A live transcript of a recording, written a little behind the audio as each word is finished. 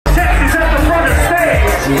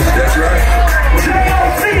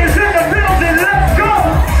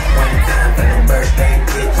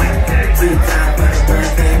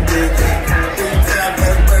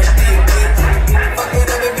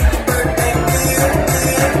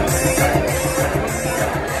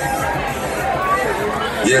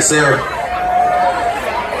Yes, sir.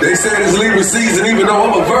 They said it's Libra season, even though I'm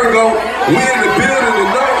a Virgo. We in the building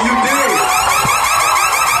tonight, you did.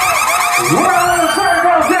 Well,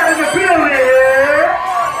 Virgo's out in the building.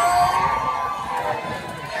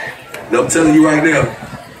 And I'm telling you right now,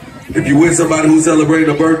 if you with somebody who's celebrating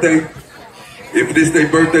a birthday, if this their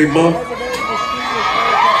birthday month,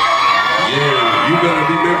 yeah, you better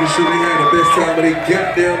be making sure they have the best time of their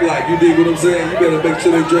goddamn life. You dig what I'm saying? You better make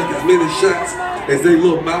sure they drink as many shots as their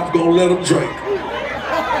little mouth gonna let them drink.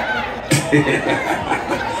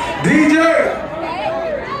 DJ,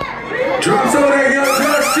 drop some of that young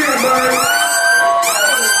Josh shit, man.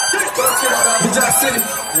 City,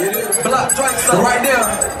 block drinks right now.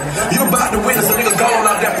 You about to witness a nigga going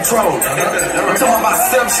out that patrol. I'm talking about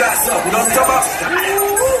 7 shots up. You know what I'm talking about?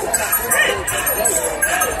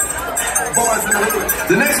 Boys in the hood.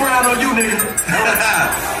 The next round on you, nigga.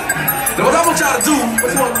 Now what I want y'all to do,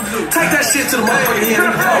 take that shit to the motherfucking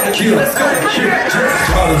end. Let's go.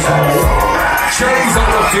 Chains on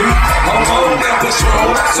my feet, I'm on that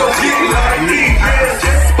patrol. So get like me, yeah,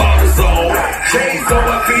 just bottles on. Chains on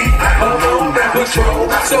my feet, I'm on that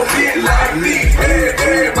patrol. So get like me, yeah,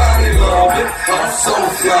 everybody love it. I'm so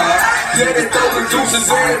fly. Yeah, they throw the deuces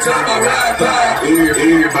every time I ride by.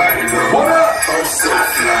 Everybody love it. What up? I'm so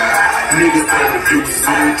fly. Niggas throw the deuces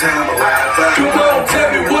every time I ride by. Come on, tell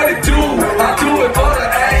me what it do. I do it for the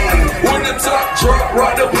aim. When the top drop,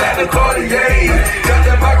 rock the platinum Cartier. Got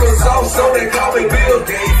that Microsoft, so they call me Bill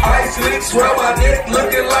Gates. Ice licks round my neck,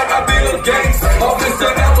 looking like I Bill Gates. I'm Mr.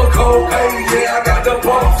 Elmo, hey, yeah, I got the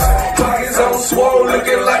bumps. Pockets on swole,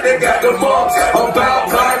 looking like they got the bumps. About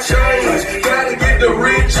my change, gotta get the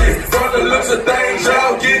riches. From the looks of things,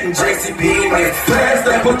 y'all getting JCB in it. Pass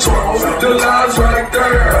that patrol, the line's right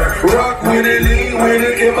there. Rock with it, lean with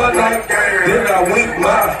it in my nightmare. Then I wink my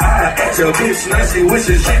eye at your bitch, now she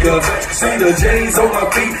wishes she could see the J's on my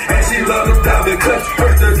feet, and she love the diamond cuts.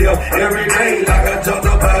 Hurt the deal every day like I jumped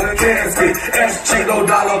up out of casket. SG no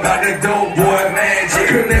dollar about that dope boy magic.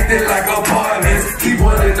 Connected like apartments, keep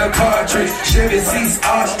one in the cartridge. Chevy seats,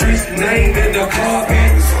 ostrich, name in the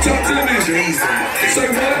carpet. Talk to me, say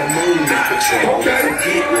what? Okay.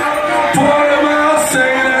 Pour them out,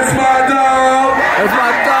 say that's my dog. That's my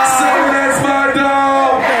dog. Say that's my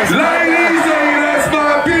dog. Ladies, say that's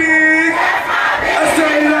my bitch. I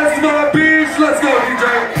say that's my bitch. Let's go, DJ.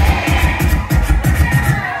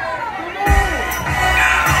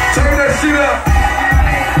 Turn that shit up.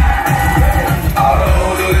 All the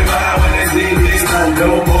hoes do the mind when they see me. No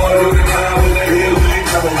more do the mind when they hear me.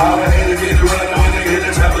 All the haters get to running when they hear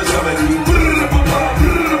the chopper jumping.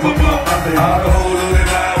 All the hoes do the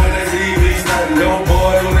mind when they see me. No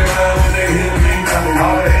more do the mind when they hear me.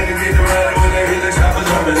 All the haters get to running when they hear the chopper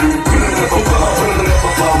jumping.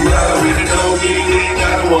 I really know you ain't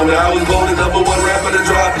got a wonder. I was voted #1 rapper to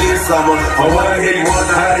drop this summer. I wanna hear you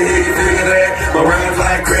wonder how the hell you figure that. My rhymes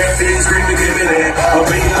like crabfish, scream to give it that. I'm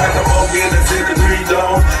being like a monkey in the 53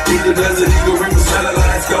 dome. Either does it, eagle reaper, smelling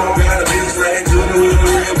like scone. Got a big slang, Junior with a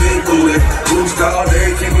real big booty. Boost all day,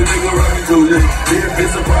 keep a nigga rockin' to it. If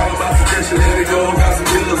it's a problem, I suggest you let it go. Got some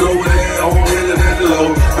killers over there, on really at the low.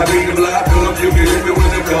 I need the block, pull up, you can hit me when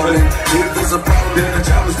they're coming. If it's a problem, then the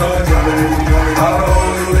chopper start dropping. All the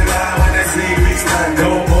hoes do they mind when they see me. No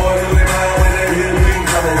more do they mind when they hear me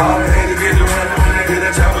coming. All the haters get to running when they hear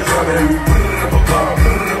the chopper dropping.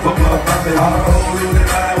 All the hoes do they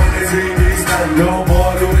mind when they see me. No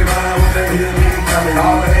more do they mind when they hear me coming.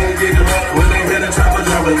 All the haters get to running when they hear the chopper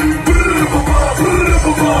dropping.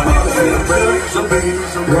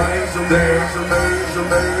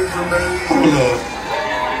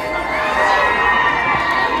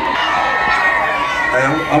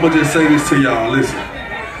 I'm gonna just say this to y'all, listen.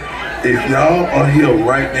 If y'all are here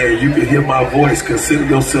right now, you can hear my voice, consider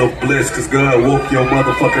yourself blessed, cause God woke your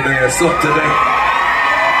motherfucking ass up today.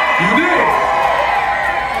 You did.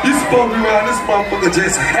 You supposed to be around this motherfucker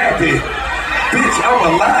just happy. Bitch, I'm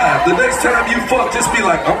alive. The next time you fuck, just be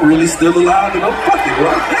like, I'm really still alive and I'm fucking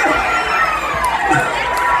right now.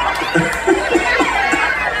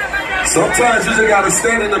 Sometimes you just gotta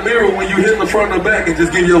stand in the mirror when you hit the front and the back and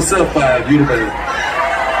just give yourself 5. You the man.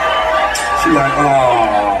 She like,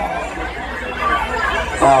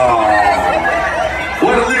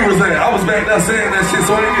 where the Libras at? I was back there saying that shit,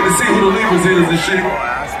 so I didn't get to see who the Libras is and shit.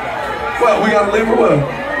 Well, we got a Libra, what?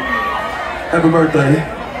 Happy birthday.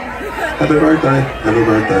 Happy birthday. Happy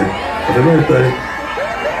birthday. Happy birthday.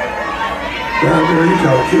 God damn, you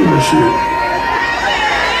kinda cute and shit.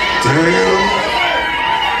 Damn.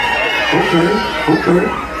 Okay.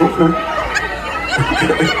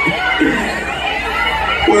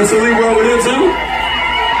 Well, so Libra over here too?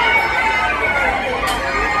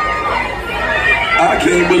 I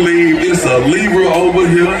can't believe it's a Libra over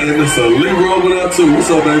here and it's a Libra over there too.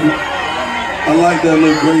 What's up, baby? I like that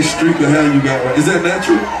little gray streak of hair you got right. Is that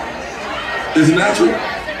natural? Is it natural?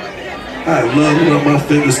 I love running my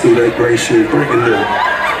fingers through that gray shit. Break it down.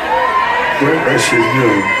 Break that shit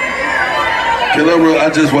down. Can I real?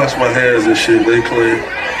 I just washed my hands and shit. They clean.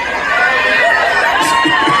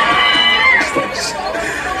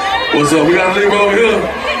 What's up? We got a Libra over here.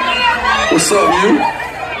 What's up, you?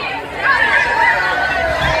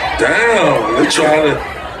 Damn, they trying to.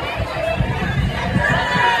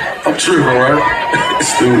 I'm tripping, right?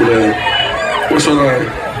 Stupid ass. What's your name?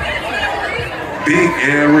 Big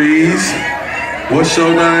Aries. What's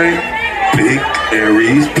your name? Big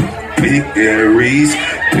Aries. Big Aries.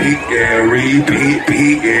 Big Aries.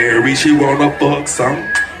 Big Aries. She wanna fuck some,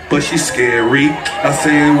 but she's scary. I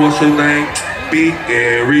said, what's your name? Big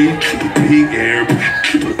Aries. Big Aries.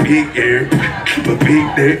 Big Aries.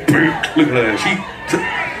 Big Aries. Look at her. She.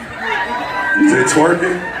 Is it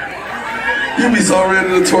twerking? You be so ready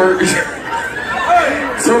to twerk.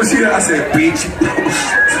 Soon as she got, I said, bitch.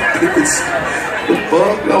 The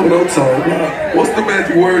fuck? That's what I'm talking about. What's the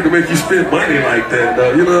magic word to make you spend money like that,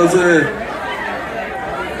 though? You know what I'm saying?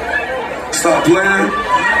 Stop playing.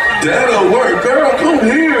 That'll work. Girl, come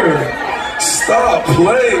here. Stop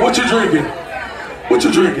playing. What you drinking? What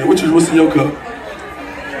you drinking? What's in your cup?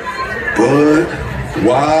 Bud,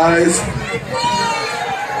 Wise.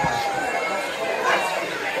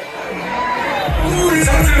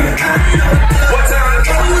 What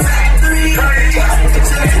time is it?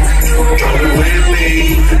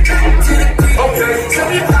 Okay,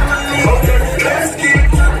 let's get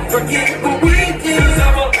forget what we did.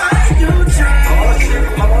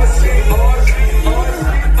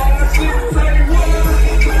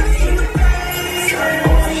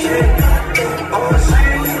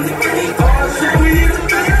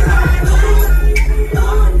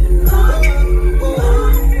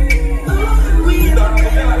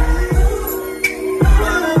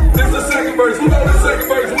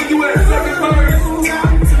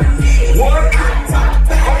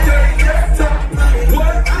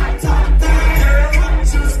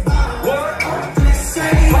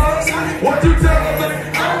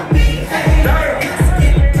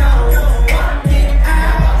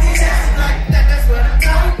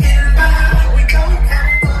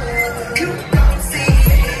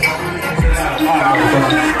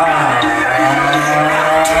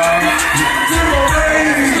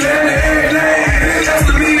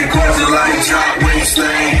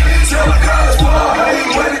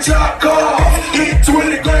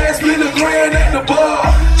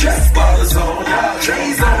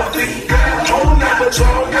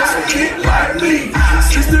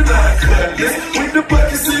 With the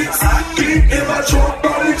bucket seats, beat in my trunk,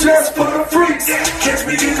 body just for the freaks. Catch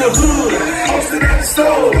me in the hood, posted at the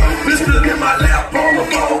store, pistol in my lap on the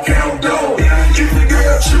phone, count dough. If the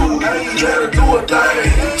girl chew, let her do a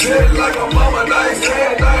thing. Just like a mama, nice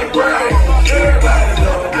hair, nice brain. Everybody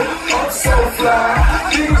love me, I'm so fly.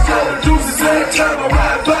 Niggas tell the juices every time I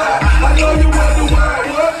ride by. I know you wonder why,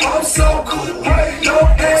 I'm so cool. Hey,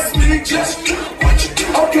 don't ask me, just do what you do.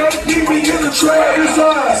 Okay, meet me in the train,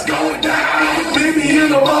 it's going down. Meet me in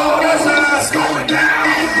the mall, that's how it's going down.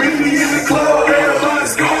 Meet me in the club,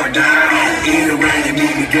 everybody's going down. Either way you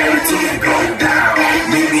meet me, guaranteed to go down.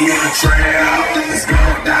 Meet me in the trail, it's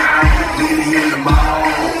going down. Meet me in the mall,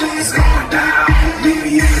 it's going down. Meet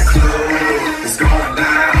me in the club, it's going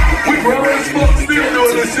down. We already supposed to be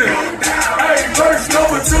doing this shit. Hey, verse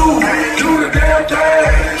number 2, do the damn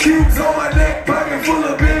thing. Cubes on my neck, pocket full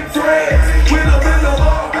of big threads. When I'm in the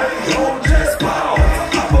mall, don't just ball.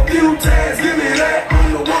 Pop a few tags, give me that on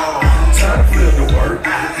the wall. Time to flip the work,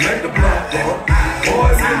 make the block bump.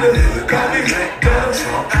 Boys in the hood, call me McDonald's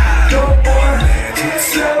Trump. Dope boy,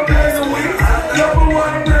 7 days a week. Number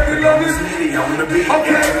 1 record on this video on the beat.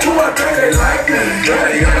 Okay, who I think they like me?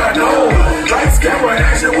 Dirty, I know. Lights, camera,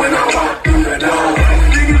 action when I walk through the door.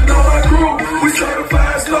 Niggas know my crew, we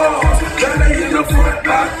certified stars. Now they in the front,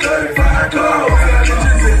 about 35 cars. Got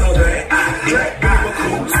bitches in the back, black people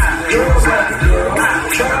cool. Girls like the girl,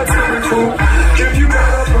 try to recruit. If you got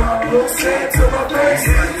a problem, say it to my face.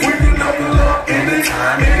 We can knuckle up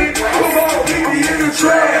anytime. Come on, meet me in the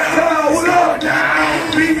track. What up?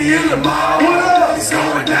 Meet me in the mall. What up? It's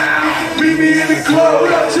going down. Meet me in the club.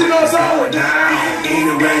 What up? She knows I'm going down.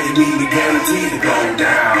 Either way you meet me, guaranteed to go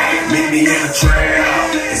down. Meet me in the trail.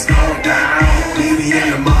 It's going down. Meet me in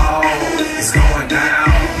the mall. It's going down.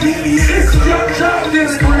 Meet me in the club.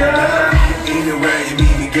 It's going down. Either way you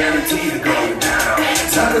meet me, guaranteed to go down.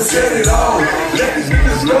 Time to set it on. Let these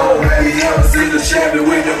niggas know. Have you ever seen the Chevy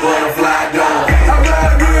with the butterfly dome? I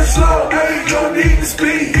ride real slow. Ain't no need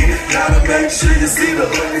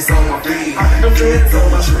feet. The feds on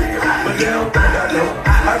my trail, but they don't think I know.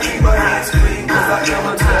 I keep my hands clean, cause I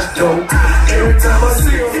never touch dope. Every time I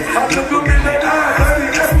see them, I look them in their eyes. Honey,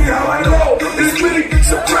 ask me how I know. It's really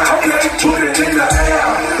surprise. Okay, put it in the air.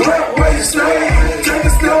 Rap where you stay. Take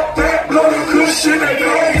a step back, blow the cushion and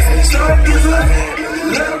face. Start is a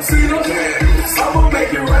let them see them. I'ma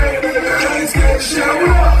make it rain. I ain't scared to show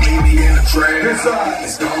up. Meet me in the trail.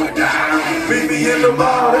 It's going down. Meet me in the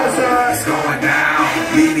mall. It's going down.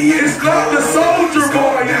 Meet me in the club. The soldier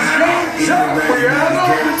boy is young.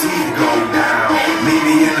 Guaranteed to go down. Meet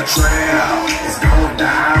me in the trail. It's going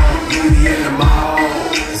down. Meet me in the mall.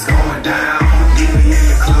 It's going down. Meet me in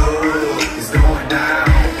the club. It's going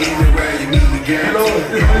down. Anywhere you meet me,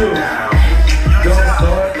 guaranteed to go down. Don't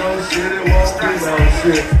start no shit, it won't be no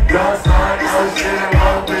shit. Don't start no shit, it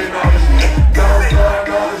won't be no shit. Don't start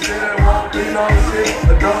no shit, it won't be no shit.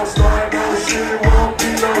 Don't start no shit, it won't be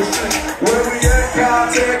no shit. Where we at, God,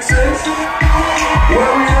 Texas?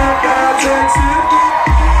 Where we at, God, Texas?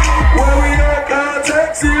 Where we at, God,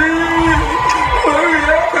 Texas? Where we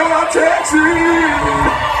at, God, Texas?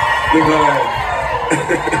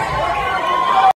 Goodbye.